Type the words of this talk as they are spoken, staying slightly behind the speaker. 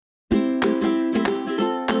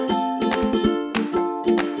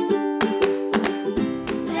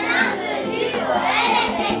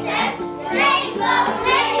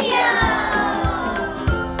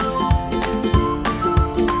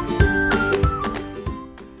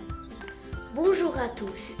Bonjour à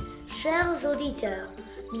tous, chers auditeurs.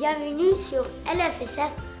 Bienvenue sur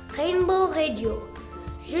LFSF-Rainbow-Radio.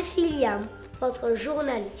 Je suis Liam, votre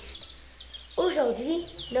journaliste. Aujourd'hui,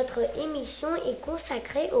 notre émission est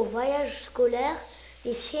consacrée au voyage scolaire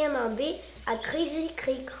des CM1B à Grizzly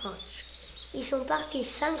Creek Ranch. Ils sont partis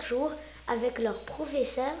 5 jours avec leurs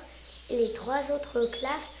professeurs et les 3 autres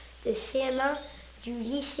classes de CM1 du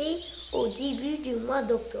lycée au début du mois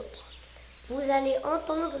d'octobre. Vous allez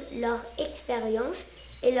entendre leur expérience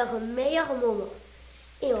et leurs meilleurs moments.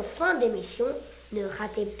 Et en fin d'émission, ne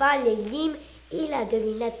ratez pas les limes et la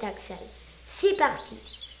devinette Axel. C'est parti!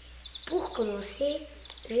 Pour commencer,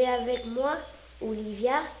 j'ai avec moi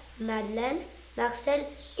Olivia, Madeleine, Marcel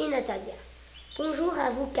et Natalia. Bonjour à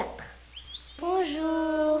vous 4.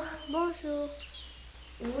 Bonjour. Bonjour.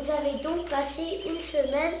 Vous avez donc passé une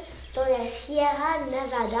semaine dans la Sierra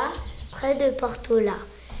Nevada, près de Portola.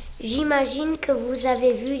 J'imagine que vous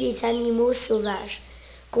avez vu des animaux sauvages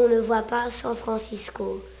qu'on ne voit pas à San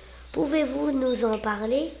Francisco. Pouvez-vous nous en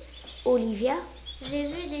parler, Olivia? J'ai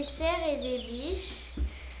vu des cerfs et des biches.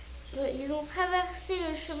 Ils ont traversé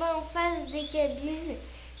le chemin en face des cabines.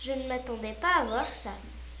 Je ne m'attendais pas à voir ça.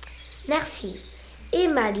 Merci. Et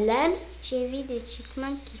Madeleine? J'ai vu des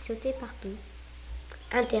chipmunks qui sautaient partout.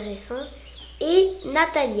 Intéressant. Et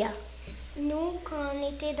Natalia? Nous, quand on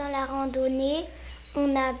était dans la randonnée,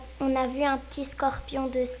 on a vu un petit scorpion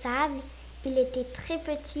de sable. Il était très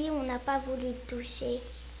petit, on n'a pas voulu le toucher.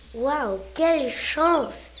 Waouh, quelle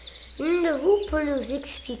chance! L'une de vous peut nous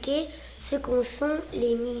expliquer ce qu'en sont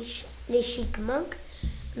les chipmunks?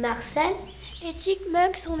 Marcel? Les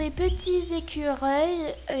chipmunks sont des petits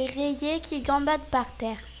écureuils rayés qui gambadent par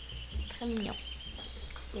terre. Très mignon.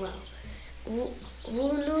 Waouh.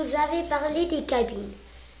 Vous nous avez parlé des cabines.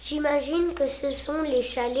 J'imagine que ce sont les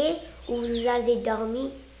chalets où vous avez dormi.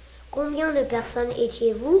 Combien de personnes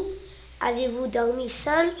étiez-vous? Avez-vous dormi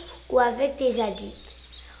seul ou avec des adultes?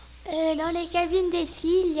 Dans les cabines des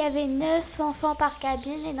filles, il y avait 9 enfants par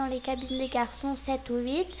cabine et dans les cabines des garçons, 7 ou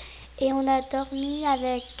 8. Et on a dormi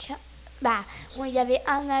avec... il y avait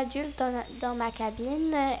un adulte dans ma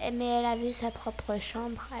cabine, mais elle avait sa propre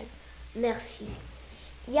chambre. Merci.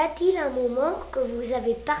 Y a-t-il un moment que vous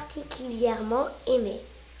avez particulièrement aimé?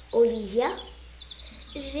 Olivia?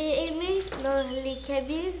 J'ai aimé dans les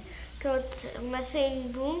cabines quand on a fait une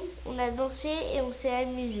boum, on a dansé et on s'est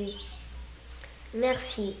amusé.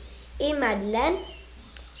 Merci. Et Madeleine?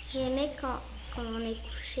 J'ai aimé quand on est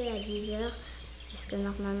couché à 10h, parce que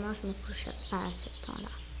normalement je ne me couche pas à ce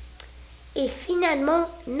temps-là. Et finalement,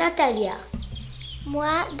 Natalia?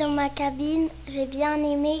 Moi, dans ma cabine, j'ai bien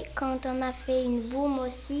aimé quand on a fait une boum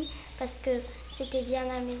aussi, parce que c'était bien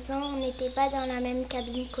amusant. On n'était pas dans la même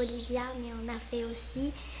cabine qu'Olivia, mais on a fait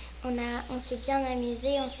aussi. On s'est bien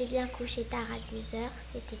amusé, on s'est bien couché tard à 10h.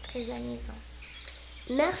 C'était très amusant.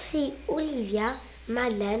 Merci Olivia,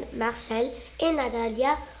 Madeleine, Marcel et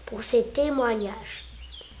Natalia pour ces témoignages.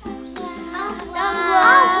 Au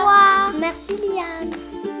revoir. Merci Liam.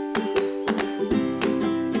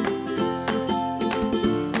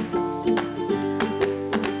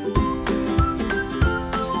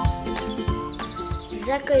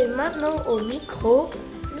 J'accueille maintenant au micro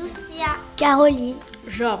Lucia, Caroline,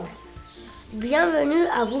 Georges. Bienvenue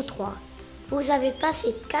à vous 3. Vous avez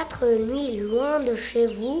passé 4 nuits loin de chez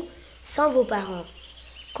vous, sans vos parents.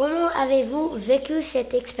 Comment avez-vous vécu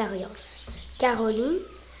cette expérience? Caroline?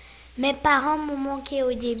 Mes parents m'ont manqué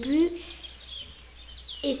au début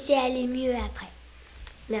et c'est allé mieux après.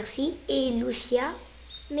 Merci. Et Lucia?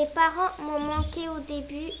 Mes parents m'ont manqué au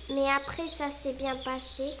début, mais après ça s'est bien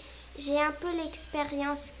passé. J'ai un peu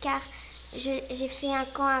l'expérience car j'ai fait un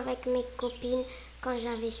camp avec mes copines quand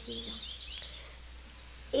j'avais 6 ans.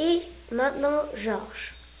 Et maintenant,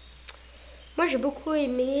 Georges. Moi, j'ai beaucoup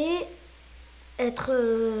aimé être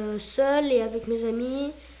seule et avec mes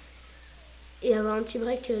amis et avoir un petit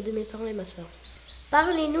break de mes parents et ma soeur.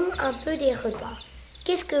 Parlez-nous un peu des repas.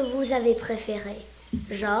 Qu'est-ce que vous avez préféré?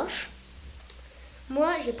 Georges?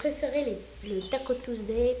 Moi, j'ai préféré le Taco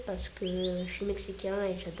Tuesday parce que je suis mexicain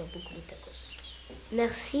et j'adore beaucoup les tacos.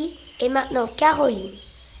 Merci. Et maintenant, Caroline.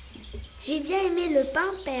 J'ai bien aimé le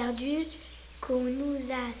pain perdu qu'on nous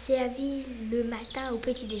a servi le matin au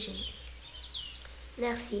petit déjeuner.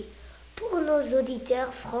 Merci. Pour nos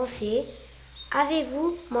auditeurs français,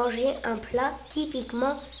 avez-vous mangé un plat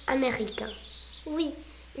typiquement américain? Oui.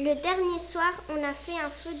 Le dernier soir, on a fait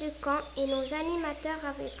un feu de camp et nos animateurs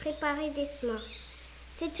avaient préparé des s'mores.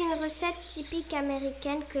 C'est une recette typique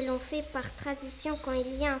américaine que l'on fait par tradition quand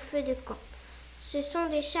il y a un feu de camp. Ce sont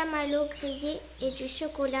des chamallows grillés et du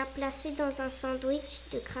chocolat placés dans un sandwich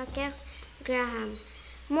de crackers Graham.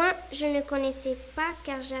 Moi, je ne connaissais pas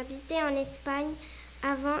car j'habitais en Espagne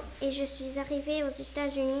avant et je suis arrivée aux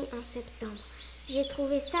États-Unis en septembre. J'ai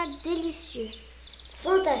trouvé ça délicieux.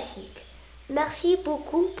 Fantastique. Merci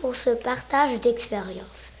beaucoup pour ce partage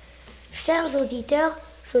d'expérience. Chers auditeurs,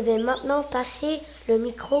 je vais maintenant passer le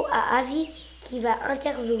micro à Avi qui va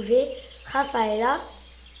interviewer Rafaela,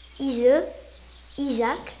 Ise,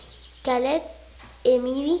 Isaac, Khaled,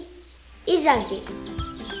 Émilie et Xavier.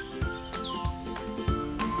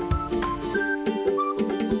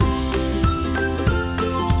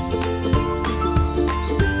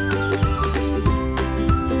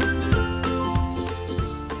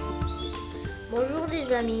 Bonjour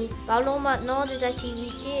les amis, parlons maintenant des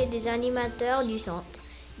activités et des animateurs du centre.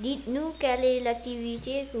 Dites-nous quelle est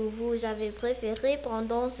l'activité que vous avez préférée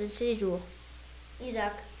pendant ce séjour.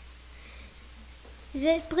 Isaac.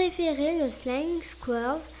 J'ai préféré le Flying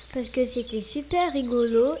Squirrel parce que c'était super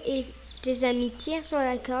rigolo et tes amis tirent sur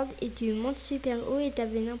la corde et tu montes super haut et tu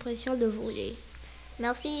avais l'impression de voler.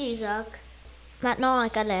 Merci Isaac. Maintenant à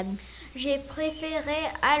Caleb. J'ai préféré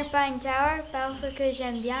Alpine Tower parce que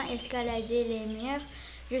j'aime bien escalader les murs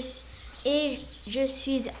je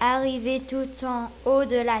suis arrivée tout en haut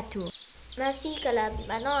de la tour. Merci Caleb.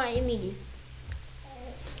 Maintenant à Émilie.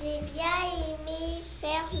 J'ai bien aimé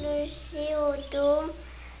faire le géodôme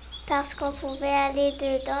parce qu'on pouvait aller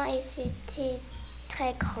dedans et c'était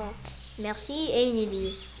très grand. Merci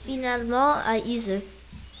Émilie. Finalement à Ise.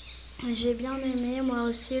 J'ai bien aimé moi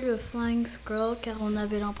aussi le Flying Squirrel car on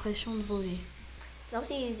avait l'impression de voler.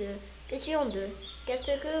 Merci Ise. Question 2. Qu'est-ce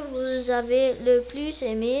que vous avez le plus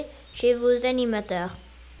aimé chez vos animateurs?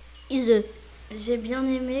 Ise. J'ai bien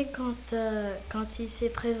aimé quand il s'est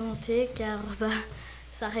présenté car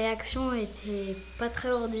sa réaction était pas très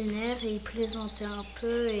ordinaire et il plaisantait un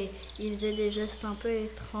peu et il faisait des gestes un peu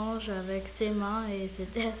étranges avec ses mains et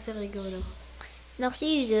c'était assez rigolo.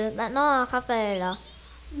 Merci Ise. Maintenant à Rafaela.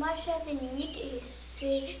 Moi, j'avais Nick et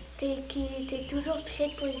c'était qu'il était toujours très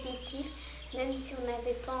positif, même si on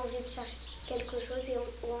n'avait pas envie de faire quelque chose et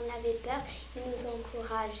on avait peur, il nous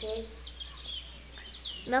encourageait.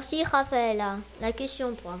 Merci Rafaela. La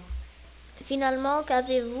question 3. Finalement,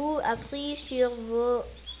 qu'avez-vous appris sur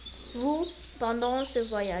vous pendant ce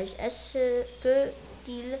voyage? Est-ce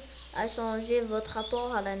qu'il a changé votre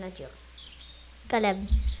rapport à la nature? Caleb.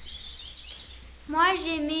 Moi,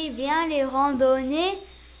 j'aimais bien les randonnées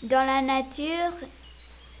dans la nature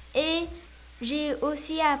et j'ai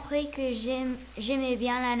aussi appris que j'aimais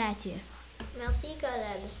bien la nature. Merci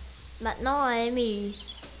Caleb. Maintenant à Émilie.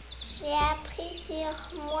 J'ai appris sur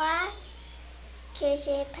moi que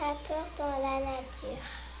j'ai pas peur dans la nature.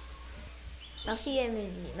 Merci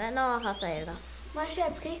Émilie. Maintenant à Rafaela. Moi, j'ai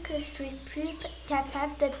appris que je suis plus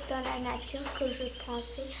capable d'être dans la nature que je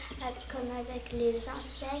pensais, comme avec les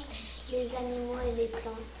insectes, les animaux et les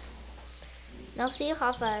plantes. Merci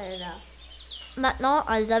Rafaela. Maintenant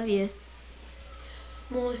à Xavier.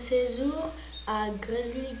 Mon séjour à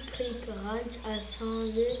Grizzly Creek Ranch a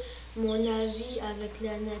changé mon avis avec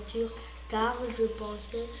la nature car je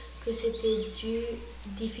pensais que c'était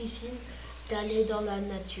difficile d'aller dans la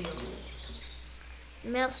nature.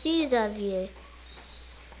 Merci Xavier.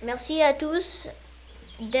 Merci à tous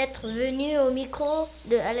d'être venus au micro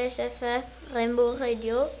de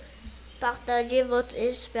LFSF-Rainbow-Radio. Partagez votre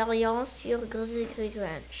expérience sur Grizzly Creek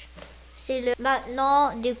Ranch. C'est le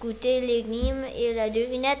maintenant d'écouter l'énigme et la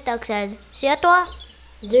devinette d'Axel. C'est à toi.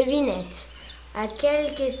 Devinette. À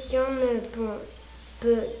quelle question ne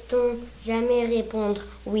peut-on jamais répondre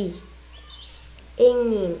oui?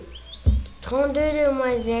 Énigme. 32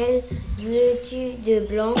 demoiselles vêtues de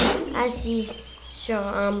blanc assises sur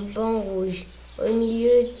un banc rouge. Au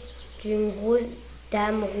milieu d'une grosse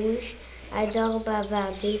dame rouge adore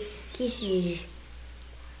bavarder. Qui suis-je?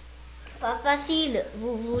 Pas facile.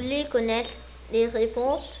 Vous voulez connaître les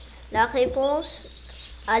réponses? La réponse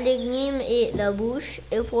à l'énigme est la bouche.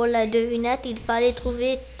 Et pour la devinette, il fallait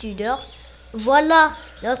trouver Tudor. Voilà,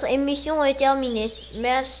 notre émission est terminée.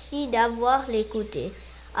 Merci d'avoir l'écouté.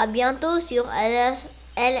 À bientôt sur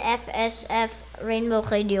LFSF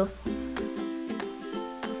Rainbow-Radio.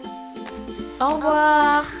 Au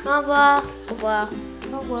revoir. Au revoir. Au revoir.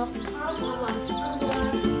 Au revoir.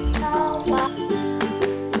 Au revoir.